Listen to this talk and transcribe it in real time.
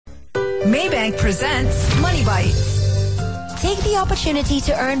Maybank presents Moneybites. Take the opportunity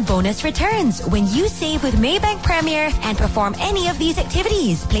to earn bonus returns when you save with Maybank Premier and perform any of these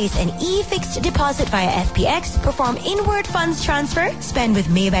activities. Place an e-fixed deposit via FPX, perform inward funds transfer, spend with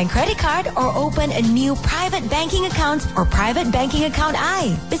Maybank credit card, or open a new private banking account or private banking account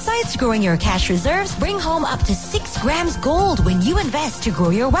I. Besides growing your cash reserves, bring home up to 6 grams gold when you invest to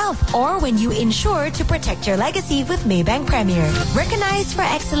grow your wealth or when you insure to protect your legacy with Maybank Premier. Recognized for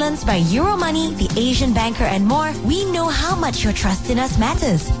excellence by Euromoney, the Asian Banker, and more, we know how much your trust in us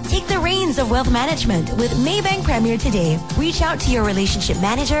matters. Take the reins of wealth management with Maybank Premier today. Reach out to your relationship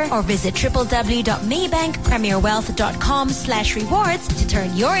manager or visit www.maybankpremierwealth.com/rewards to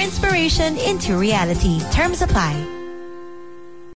turn your inspiration into reality. Terms apply.